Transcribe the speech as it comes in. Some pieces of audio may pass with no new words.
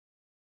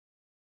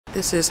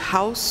This is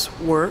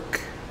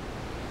Housework,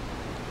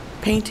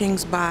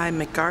 paintings by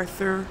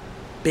MACARTHUR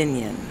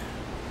Binion.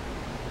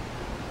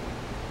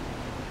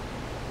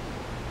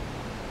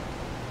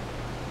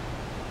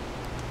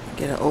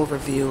 Get an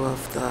overview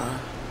of the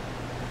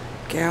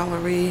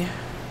gallery.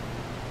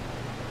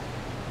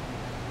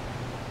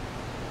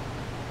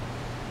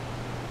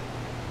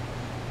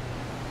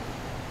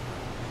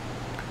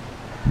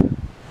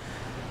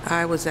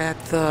 I was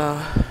at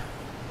the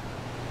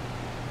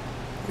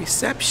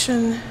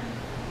reception,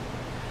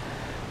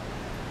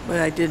 but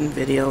I didn't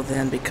video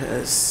then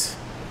because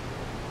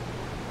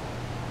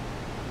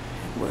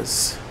it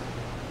was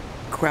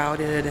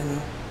crowded,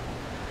 and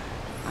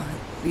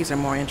these are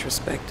more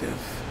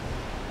introspective.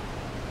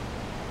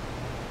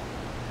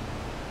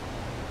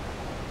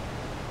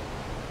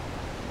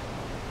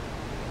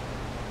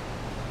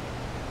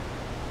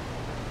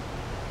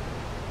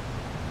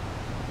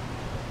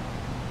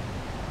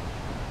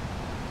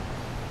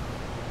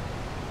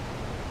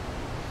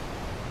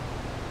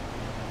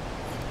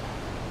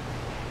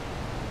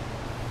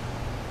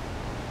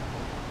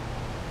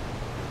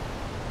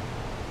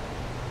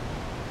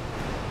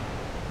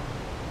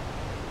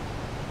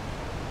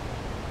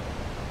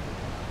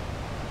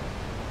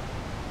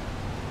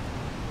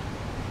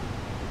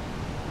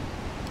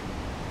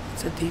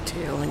 The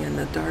detailing in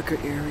the darker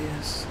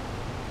areas.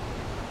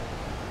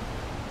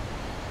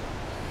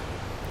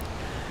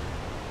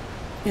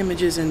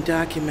 Images and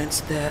documents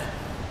that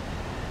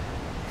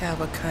have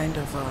a kind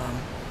of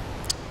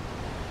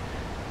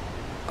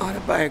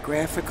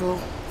autobiographical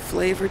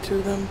flavor to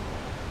them,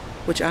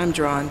 which I'm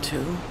drawn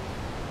to.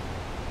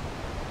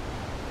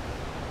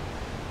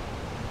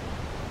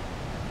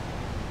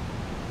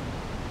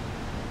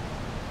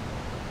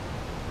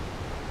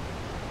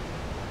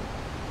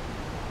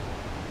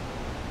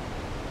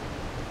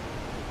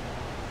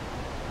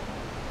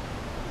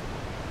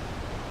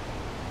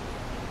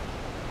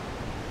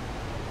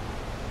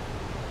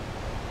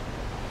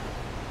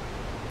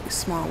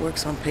 Small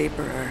works on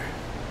paper are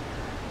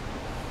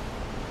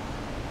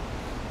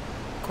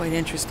quite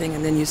interesting,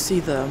 and then you see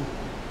the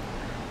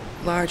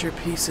larger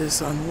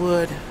pieces on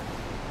wood,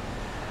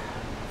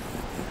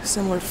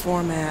 similar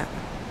format,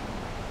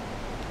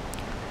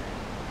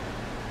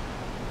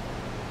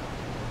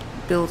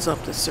 builds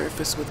up the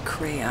surface with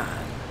crayon.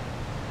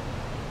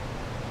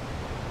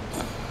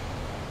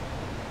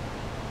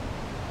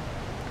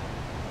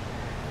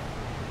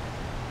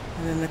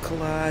 And then the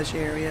collage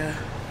area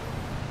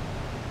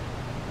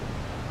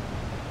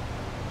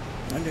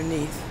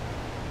underneath.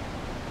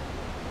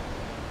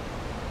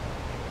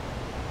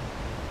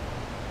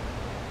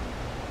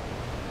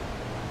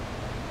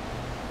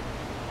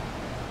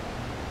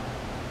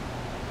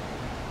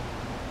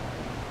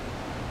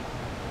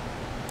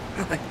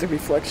 I like the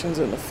reflections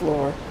on the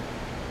floor.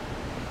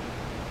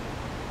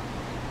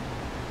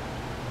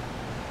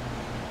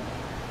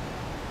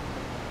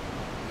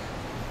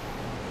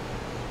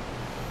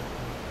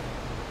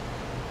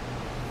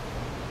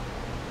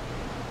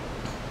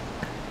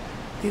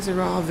 These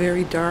are all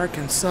very dark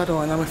and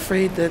subtle, and I'm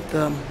afraid that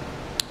the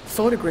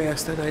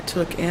photographs that I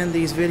took and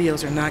these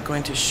videos are not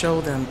going to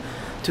show them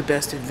to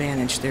best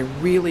advantage. They're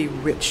really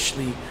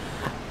richly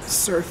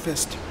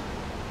surfaced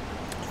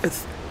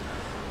with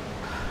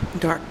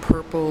dark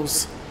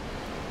purples,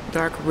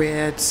 dark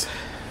reds,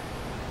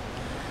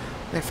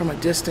 that from a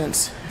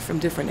distance, from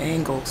different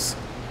angles,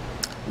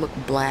 look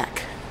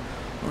black,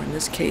 or in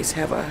this case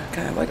have a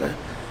kind of like a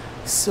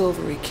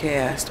silvery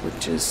cast,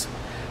 which is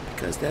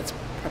because that's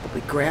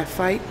probably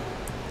graphite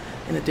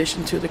in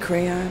addition to the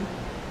crayon.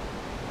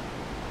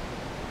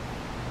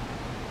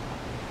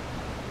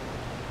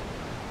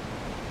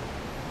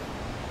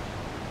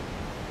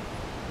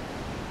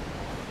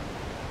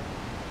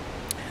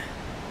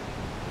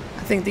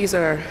 I think these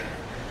are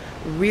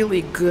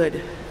really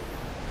good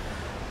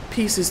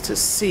pieces to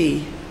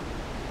see,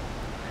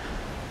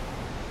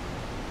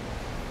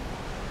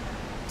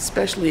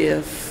 especially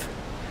if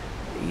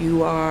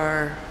you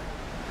are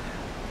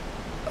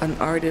an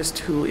artist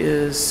who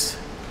is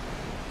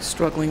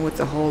struggling with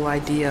the whole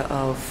idea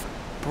of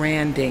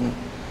branding.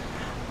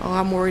 Oh,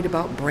 I'm worried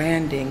about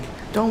branding.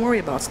 Don't worry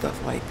about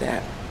stuff like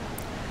that.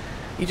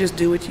 You just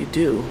do what you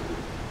do,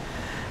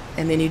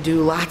 and then you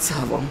do lots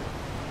of them.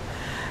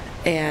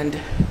 And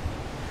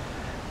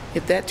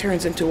if that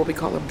turns into what we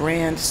call a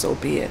brand, so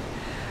be it,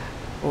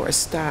 or a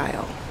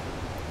style,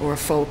 or a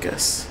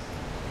focus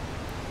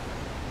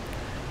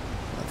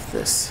of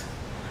this.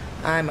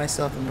 I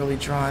myself am really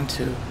drawn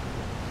to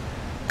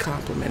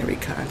complementary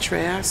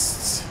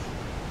contrasts.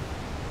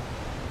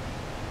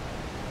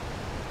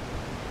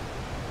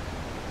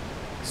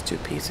 There's two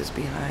pieces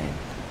behind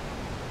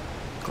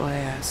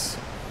glass.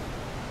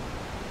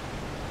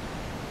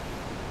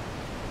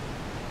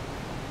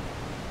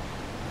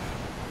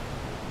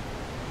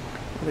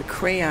 The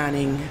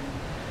crayoning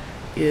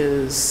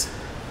is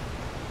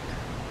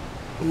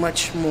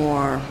much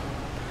more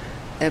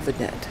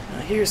evident. Now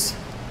here's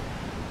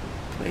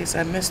a place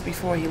I missed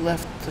before he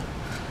left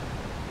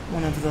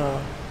one of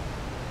the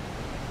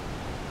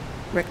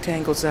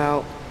rectangles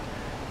out.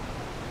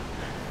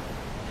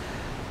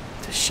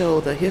 to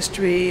show the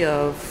history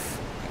of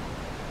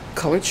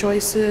color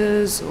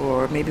choices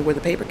or maybe where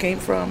the paper came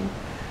from.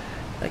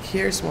 Like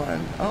here's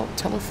one. Oh,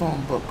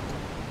 telephone book.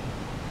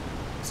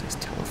 It says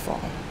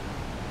telephone.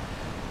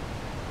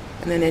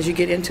 And then as you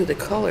get into the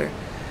color,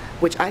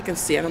 which I can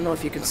see, I don't know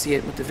if you can see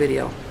it with the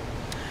video,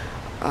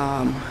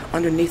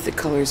 underneath the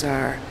colors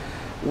are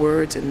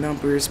words and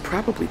numbers,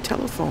 probably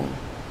telephone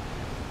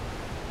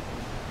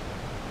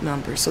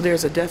numbers. So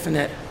there's a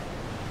definite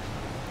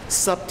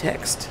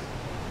subtext.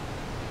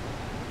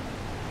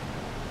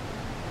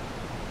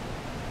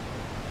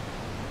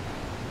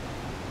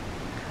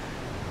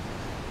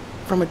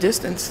 From a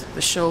distance,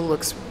 the show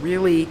looks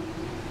really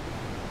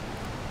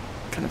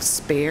kind of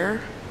spare,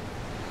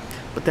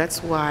 but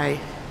that's why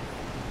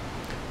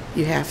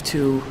you have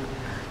to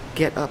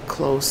get up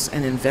close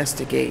and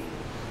investigate,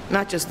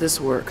 not just this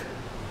work,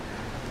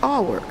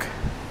 all work,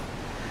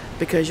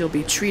 because you'll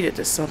be treated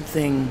to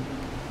something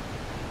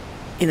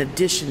in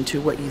addition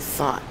to what you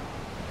thought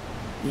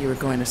you were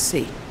going to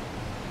see.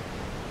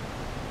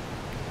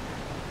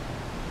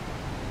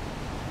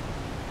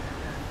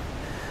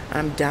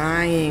 I'm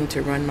dying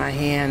to run my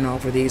hand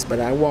over these, but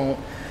I won't.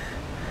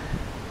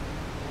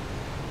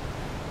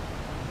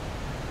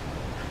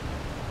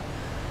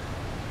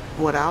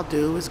 What I'll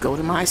do is go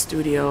to my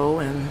studio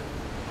and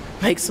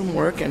make some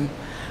work, and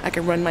I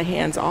can run my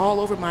hands all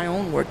over my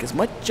own work as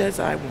much as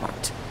I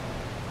want.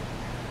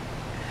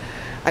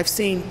 I've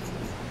seen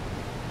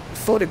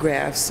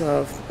photographs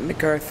of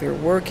MacArthur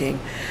working,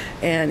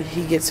 and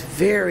he gets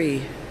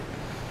very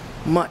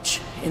much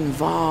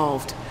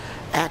involved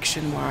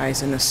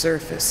action-wise in the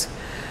surface.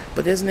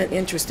 But isn't it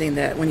interesting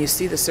that when you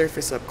see the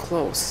surface up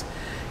close,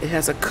 it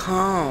has a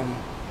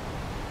calm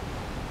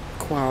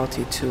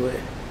quality to it.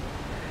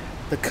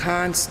 The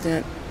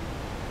constant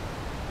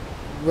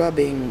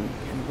rubbing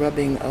and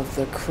rubbing of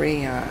the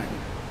crayon.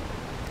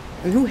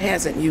 And who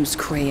hasn't used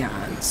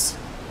crayons?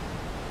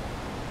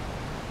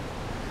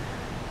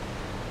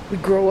 We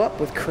grow up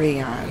with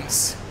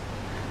crayons.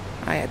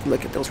 I had to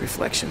look at those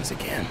reflections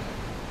again.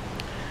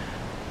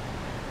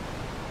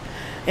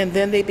 And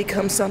then they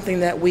become something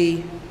that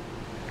we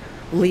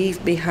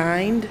leave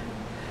behind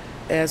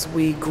as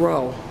we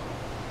grow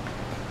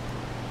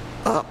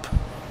up.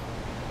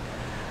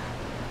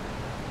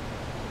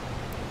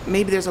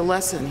 Maybe there's a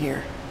lesson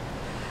here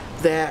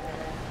that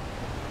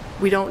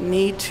we don't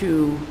need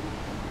to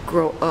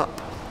grow up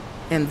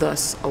and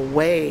thus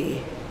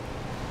away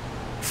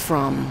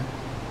from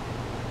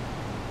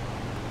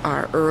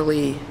our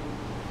early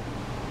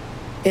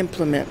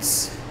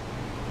implements,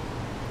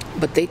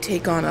 but they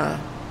take on a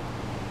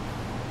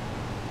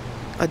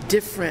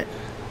different,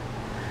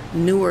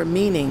 newer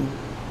meaning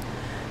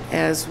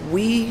as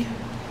we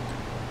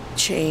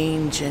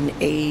change and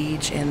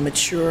age and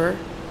mature.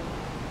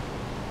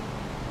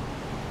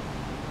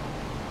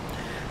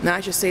 Now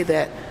I should say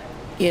that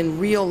in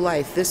real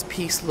life, this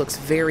piece looks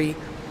very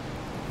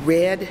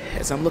red.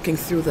 As I'm looking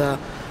through the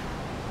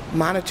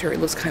monitor, it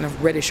looks kind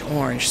of reddish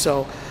orange.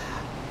 So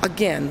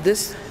again,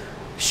 this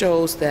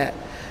shows that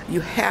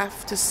you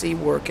have to see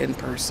work in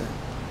person.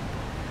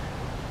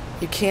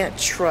 You can't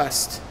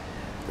trust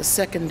the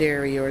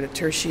secondary or the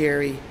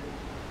tertiary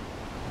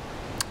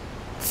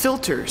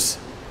filters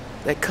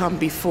that come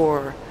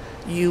before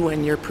you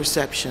and your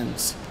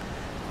perceptions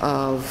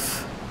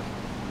of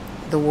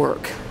the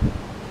work,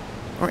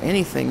 or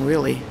anything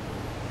really.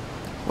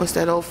 What's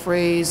that old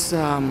phrase?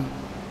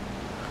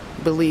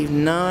 Believe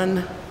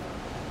none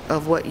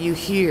of what you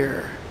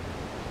hear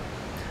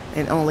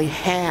and only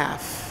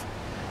half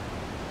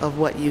of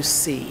what you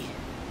see.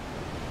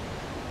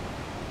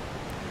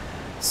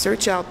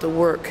 Search out the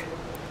work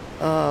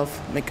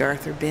of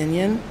MacArthur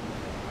Binion.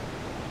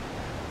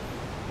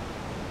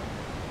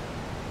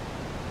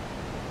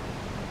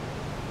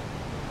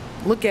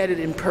 Look at it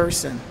in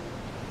person.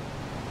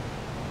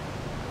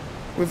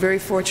 We're very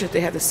fortunate to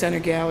have the center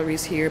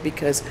galleries here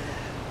because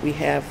we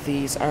have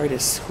these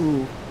artists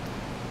who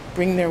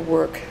bring their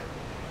work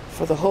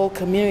for the whole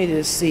community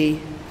to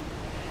see,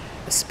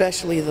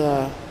 especially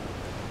the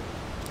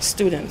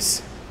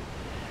students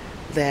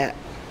that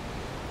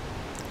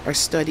are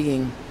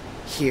studying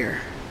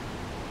here.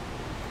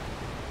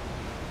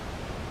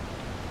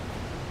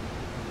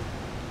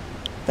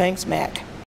 Thanks, Mac.